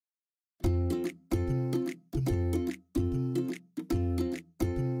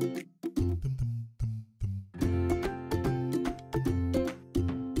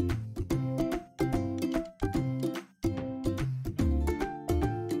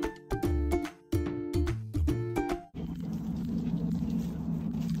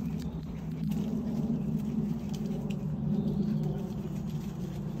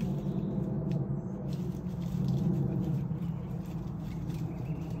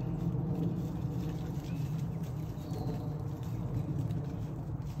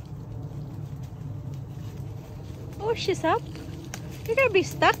Oh, she's up. You're gonna be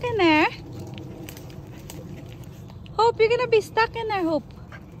stuck in there. Hope, you're gonna be stuck in there, Hope.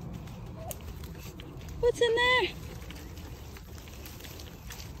 What's in there?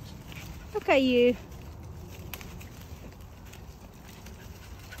 Look at you.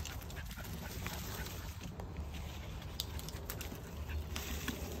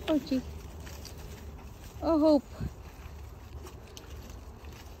 Oh, gee. Oh, Hope.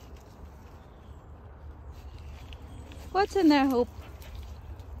 What's in there, Hope?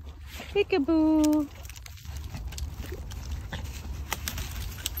 Peekaboo.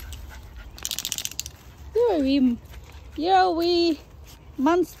 You're a wee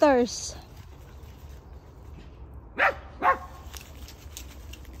monsters.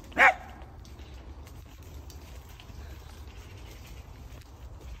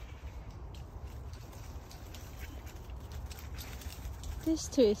 These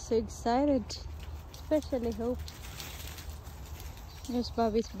two is so excited, especially Hope. There's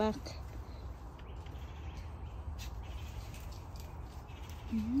Bobby's back.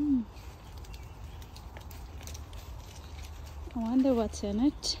 I wonder what's in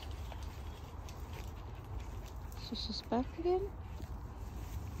it. So she's back again.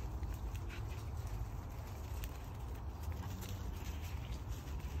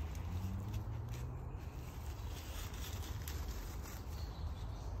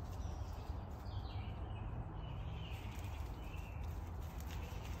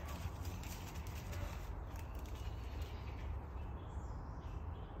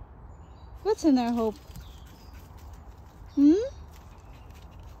 What's in there, Hope? Hmm?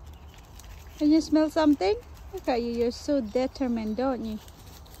 Can you smell something? Look at you, you're so determined, don't you?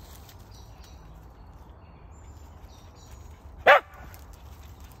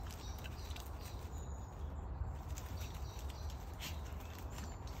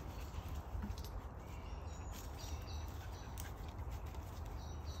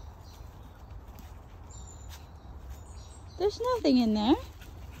 There's nothing in there.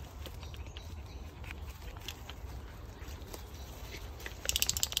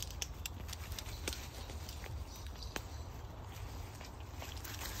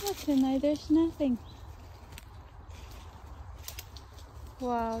 Tonight there's nothing.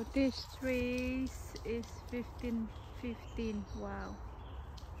 Wow, this trees is 15. Wow,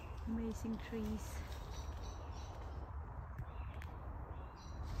 amazing trees.